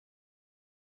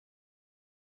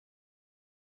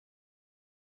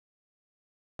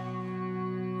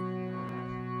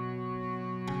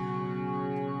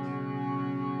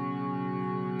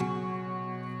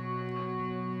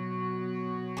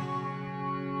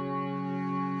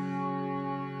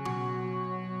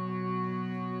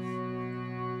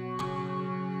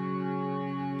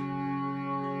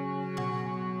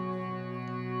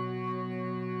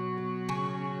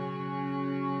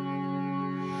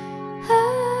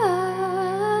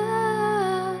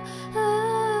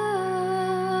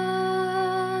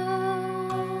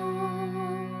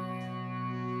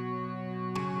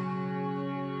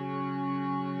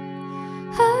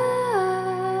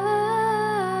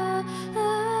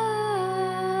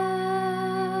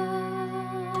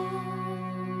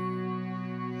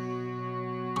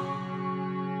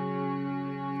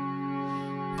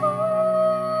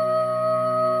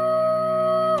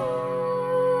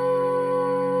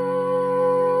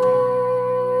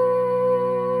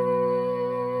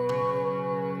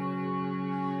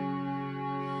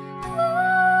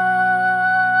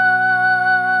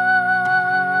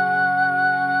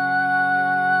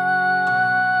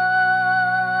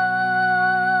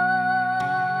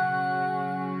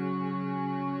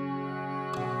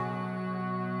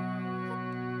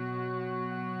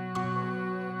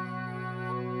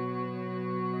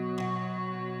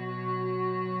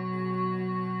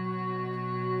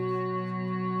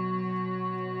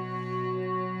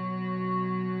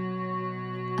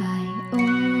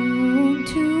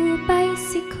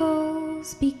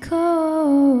because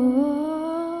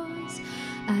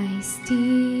I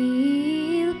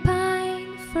still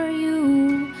pine for you,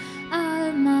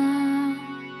 Alma.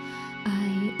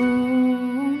 I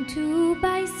own 2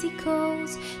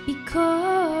 bicycles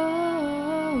because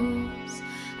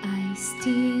I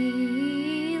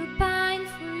still pine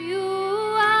for you,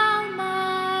 Alma.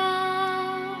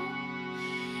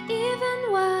 Even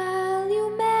while you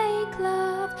make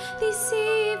love this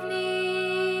evening,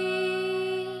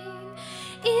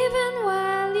 even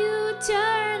while you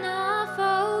turn off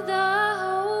all the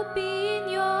hope in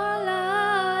your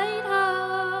lighthouse,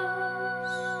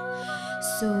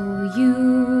 so you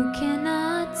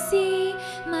cannot see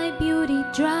my beauty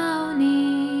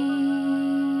drowning.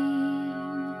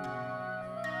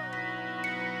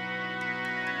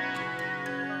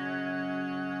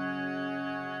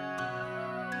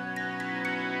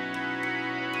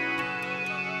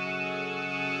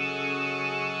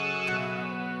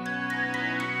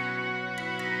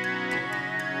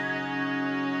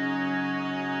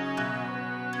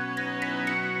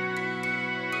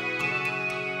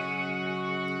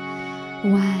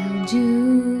 While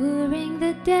during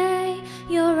the day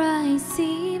your eyes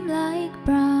seem like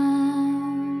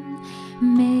brown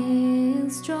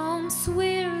maelstroms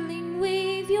swirling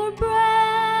with your breath,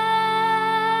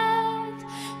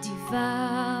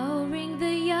 devouring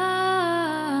the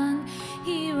young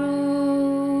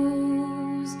heroes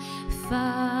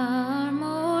far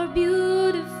more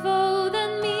beautiful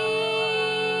than me,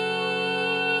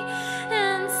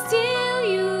 and still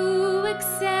you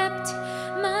accept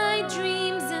my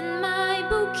dreams and my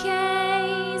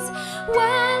bouquets.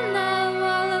 Well, now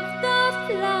all of the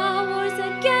flowers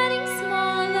are getting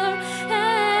smaller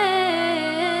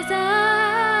as I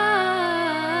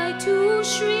too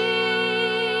shrink.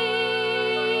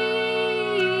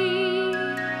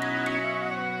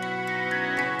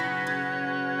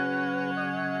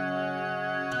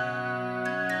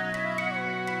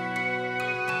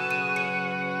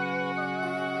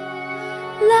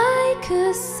 Like a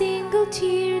single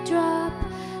teardrop,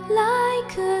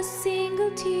 like a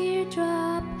single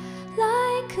teardrop,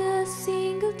 like a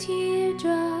single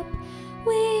teardrop,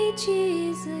 which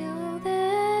is all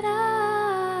that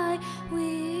I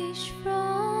wish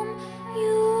from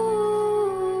you.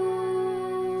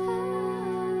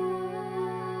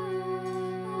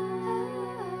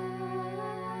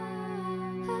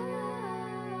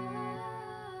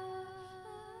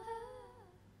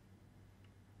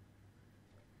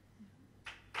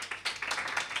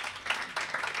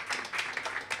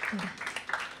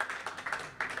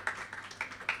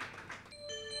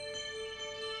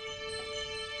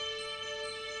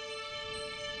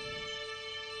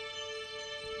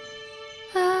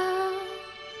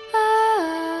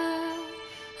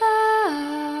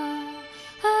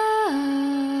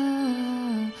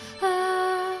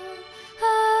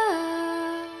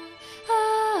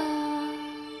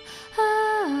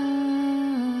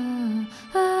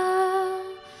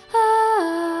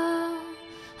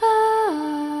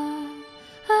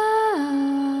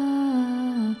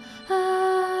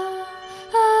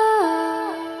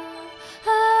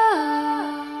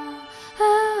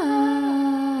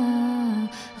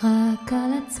 רק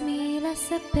על עצמי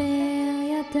לספר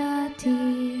ידעתי,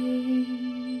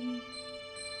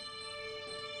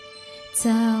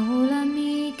 צר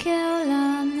עולמי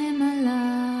כעולם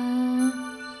נמלה,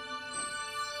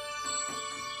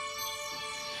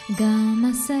 גם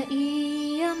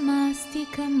מסעי ימסתי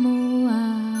כמוה,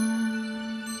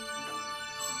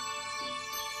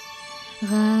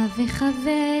 רב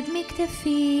וכבד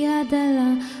מכתפי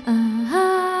הדלה,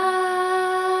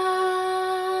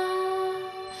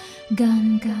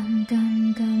 גם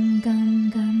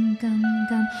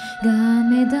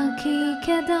את דרכי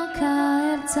כדרכה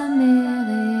אל צמרת,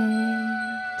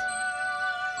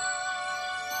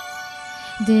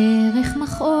 דרך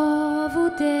מכאוב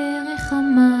ודרך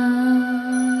עמל,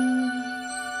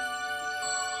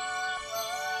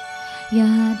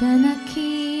 יד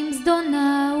ענקים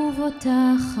זדונה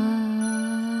ובוטחת,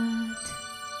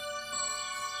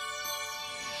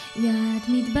 יד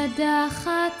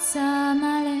מתבדחת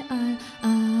שמה לאל,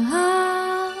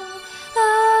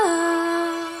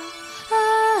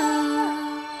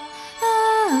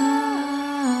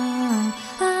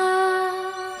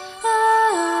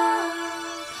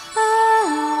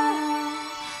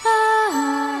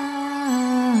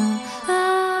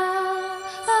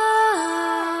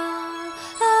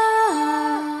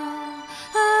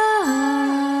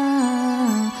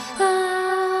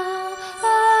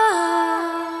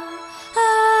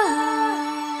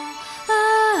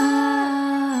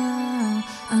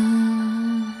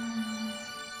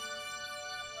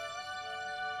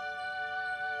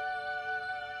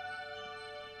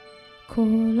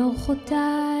 כל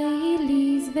אורחותיי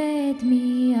ליז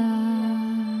ודמיה,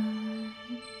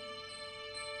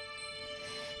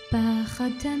 פחד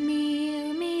תמיר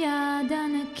מיד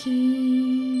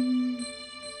ענקים.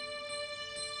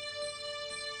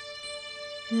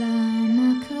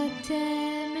 למה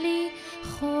קראתם לי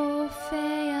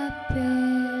חופי הפלא?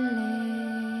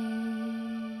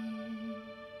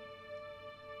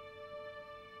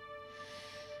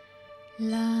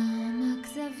 למה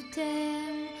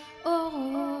כזבתם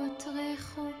אורות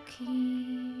רחוקים?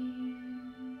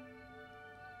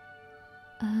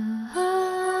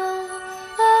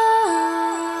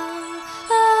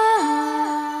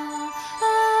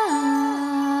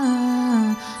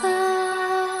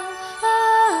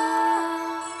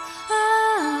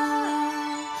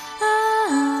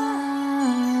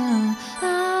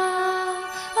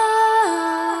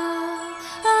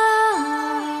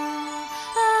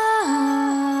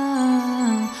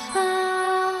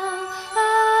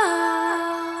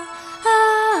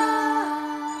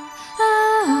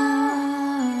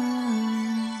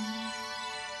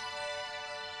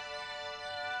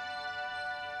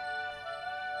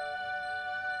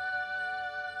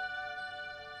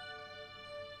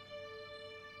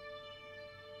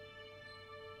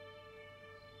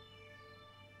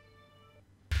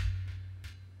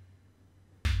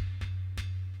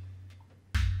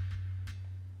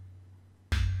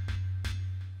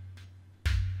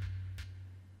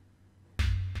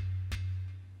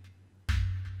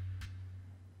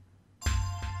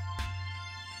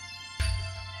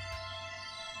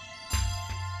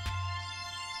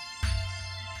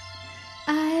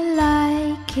 I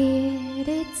like it,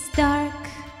 it's dark.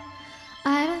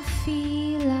 I don't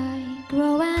feel like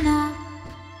growing up.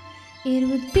 It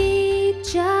would be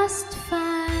just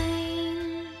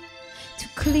fine to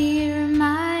clear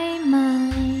my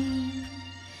mind.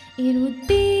 It would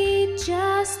be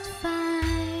just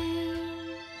fine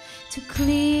to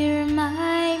clear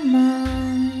my mind.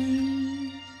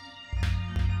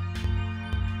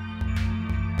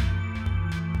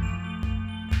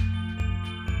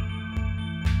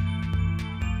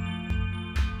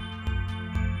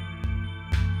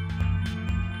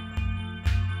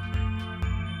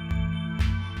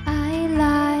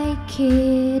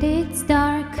 It's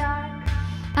dark.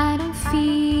 I don't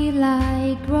feel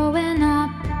like growing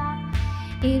up.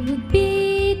 It would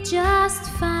be just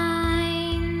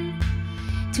fine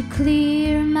to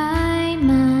clear my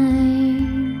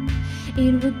mind.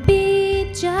 It would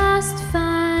be just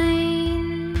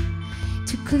fine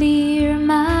to clear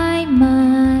my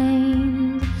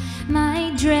mind.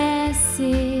 My dress,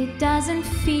 it doesn't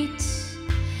fit.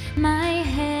 My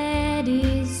head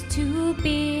is too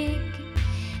big.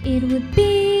 It would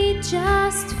be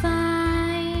just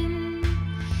fine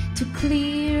to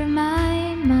clear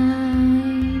my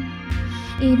mind.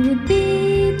 It would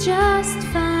be just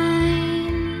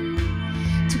fine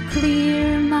to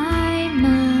clear my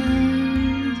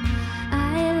mind.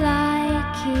 I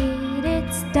like it,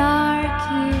 it's dark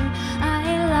here. I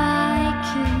like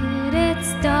it,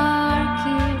 it's dark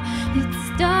here. It's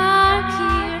dark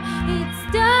here, it's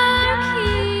dark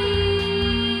here.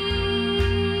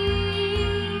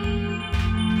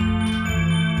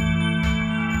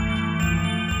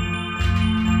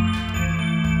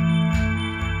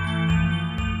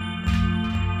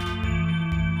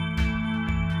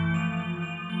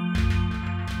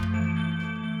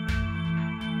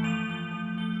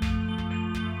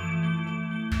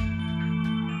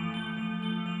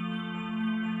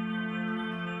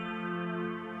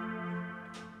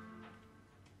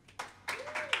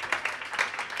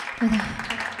 תודה.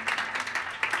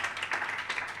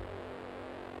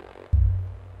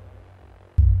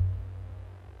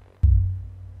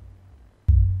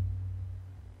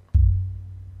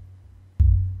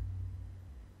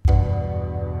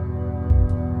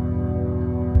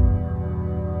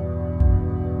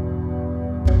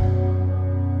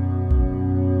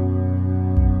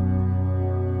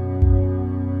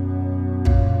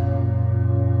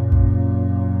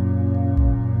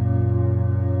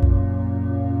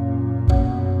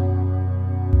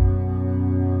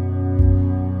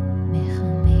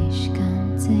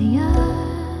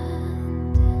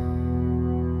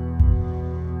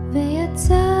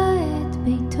 ויצא את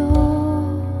ביתו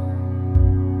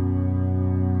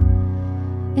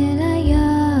אל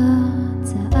היער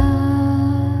צעד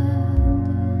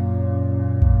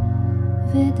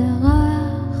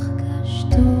ודרך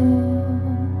קשתו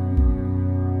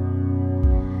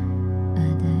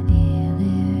עד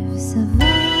הערב סבב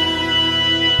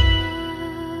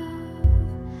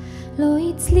לא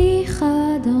הצליחה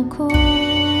דרכו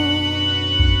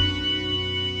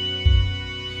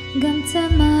גם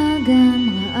צמא גם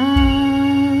רעב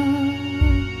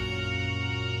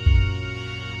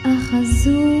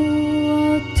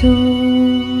סרבני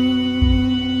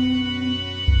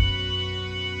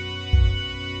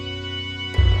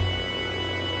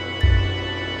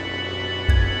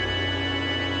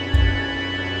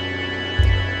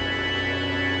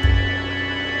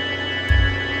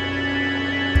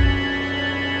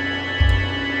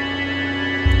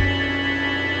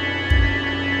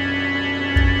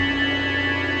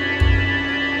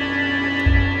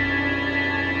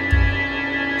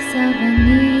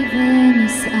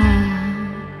ונסער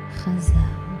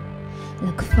חזר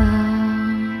לכפר,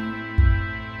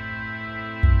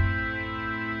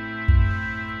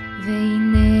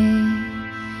 והנה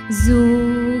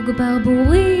זוג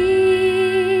ברבורים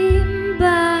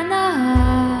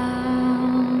בנהר,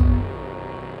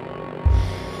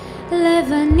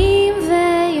 לבנים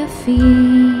ויפים,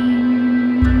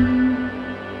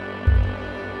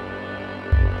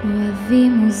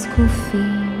 אוהבים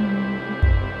וזקופים.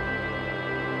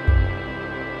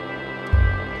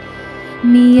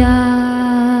 מיד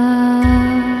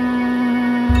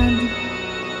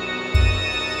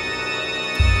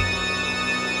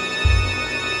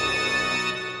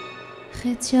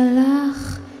חץ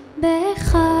שלח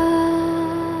באחד,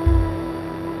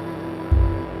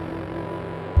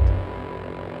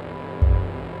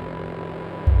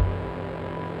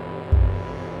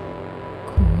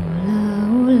 כל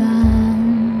העולם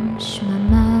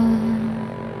שממה,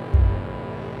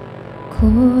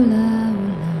 כל העולם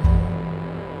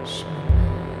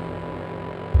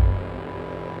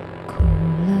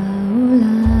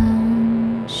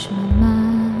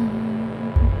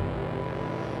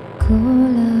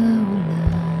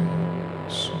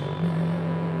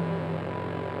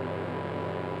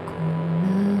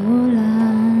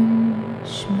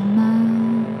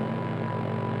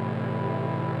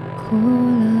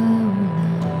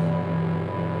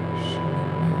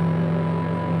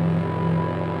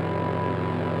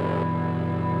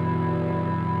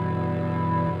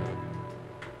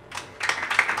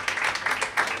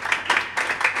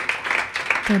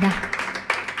תודה.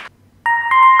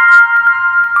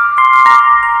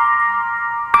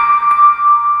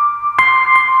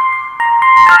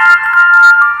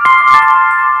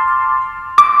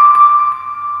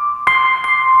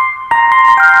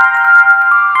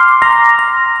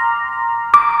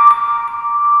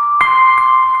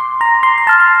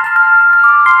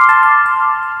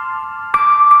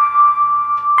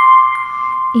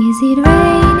 Is it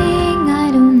raining? I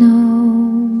don't know.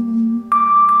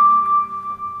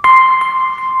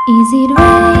 Is it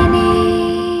raining?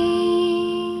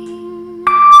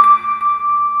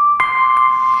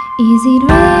 Is it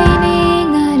raining?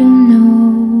 I don't know.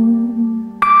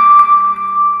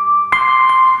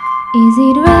 Is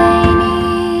it raining?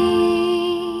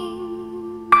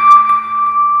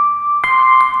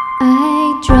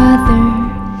 I'd rather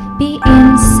be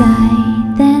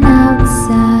inside than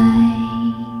outside.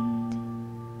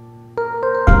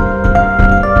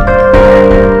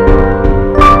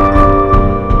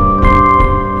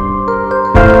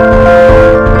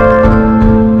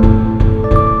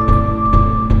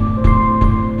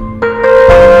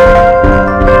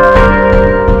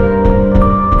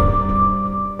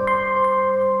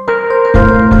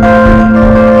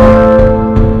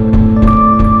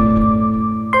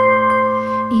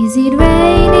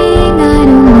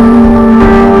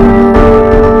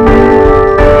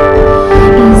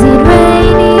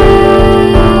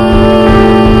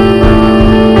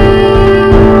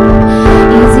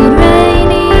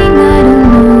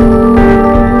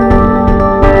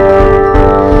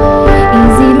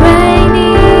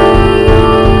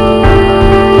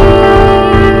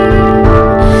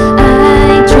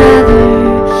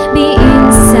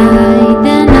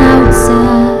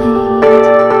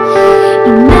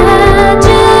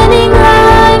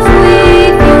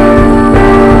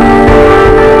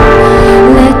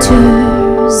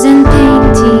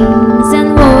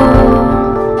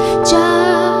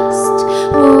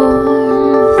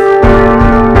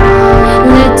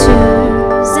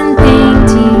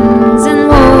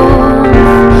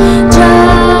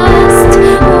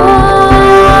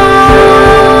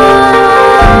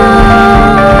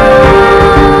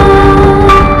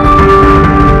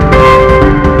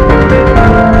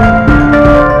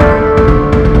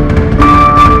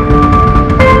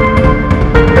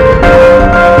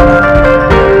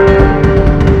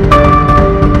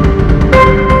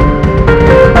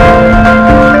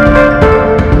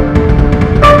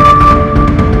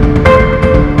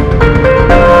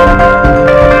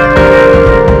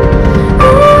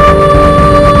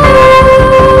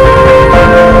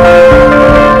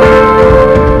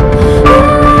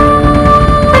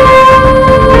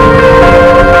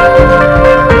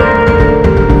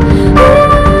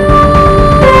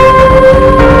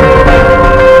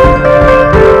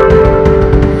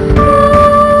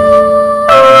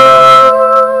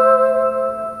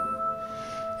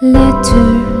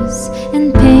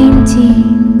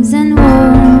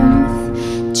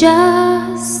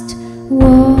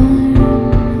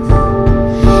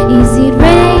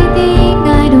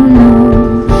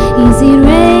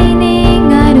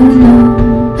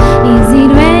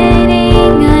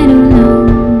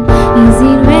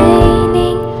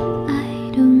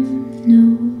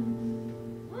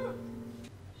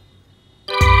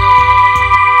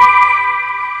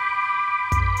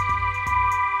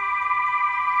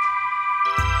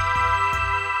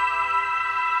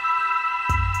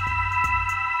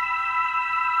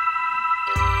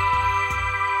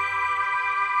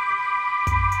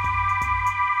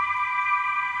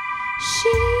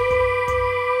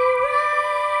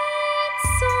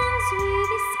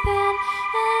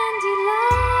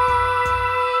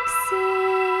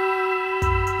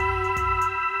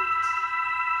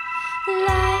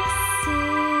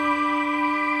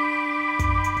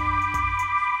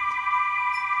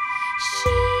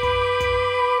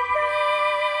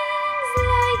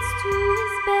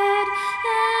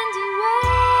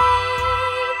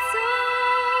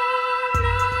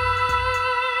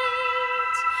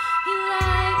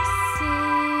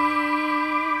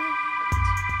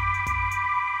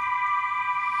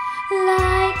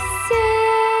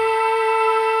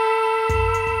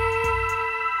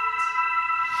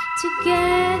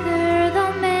 Together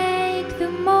they'll make the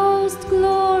most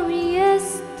glorious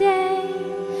day.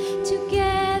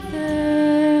 Together,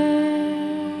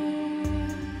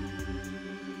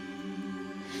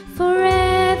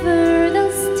 forever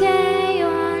they'll stay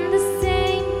on the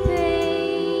same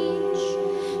page.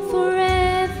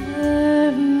 Forever.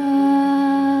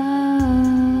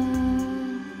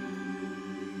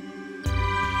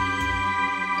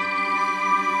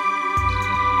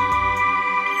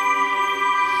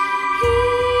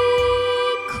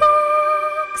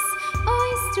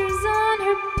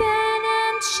 Pen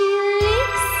and she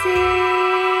licks it,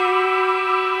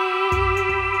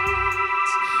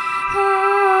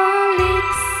 oh,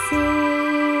 licks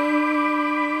it.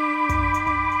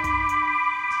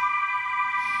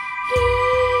 He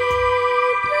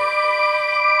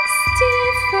brings tea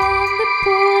from the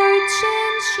porch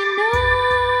and she knows.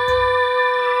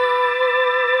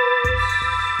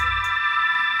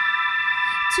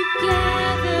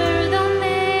 Together they'll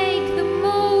make the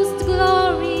most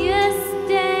glorious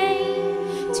day.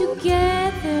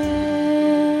 Together,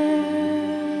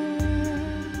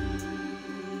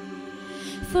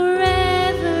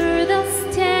 forever they'll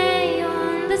stay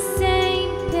on the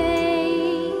same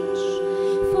page.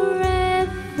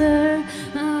 Forever,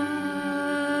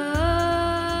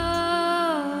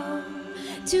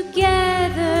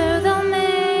 together they'll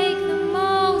make the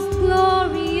most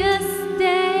glorious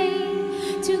day.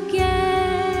 Together,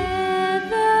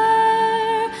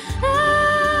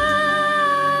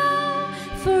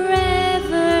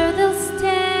 forever they'll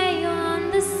stay on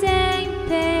the same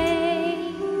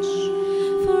page.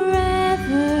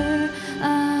 Forever,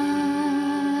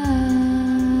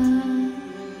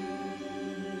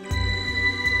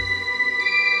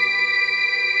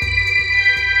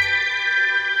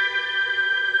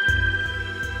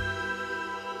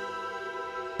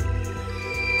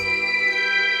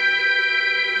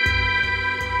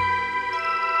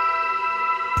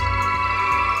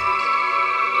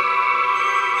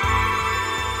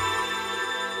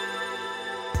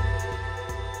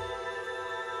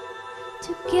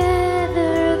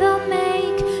 together they'll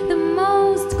make the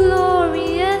most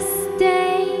glorious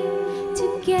day.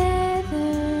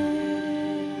 Together,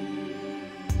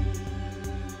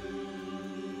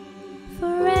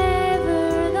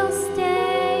 forever they'll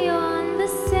stay on the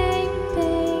same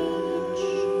page.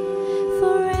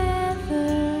 Forever,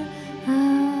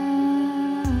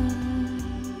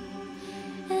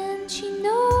 and she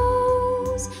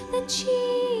knows that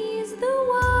she's the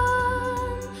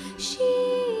one.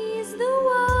 She's the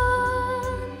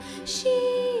one.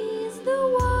 She's the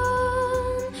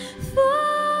one for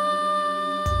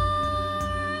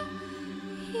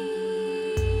him.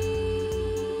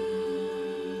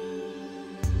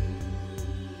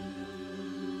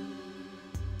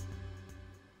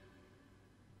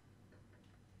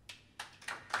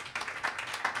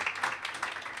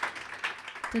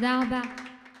 תודה רבה.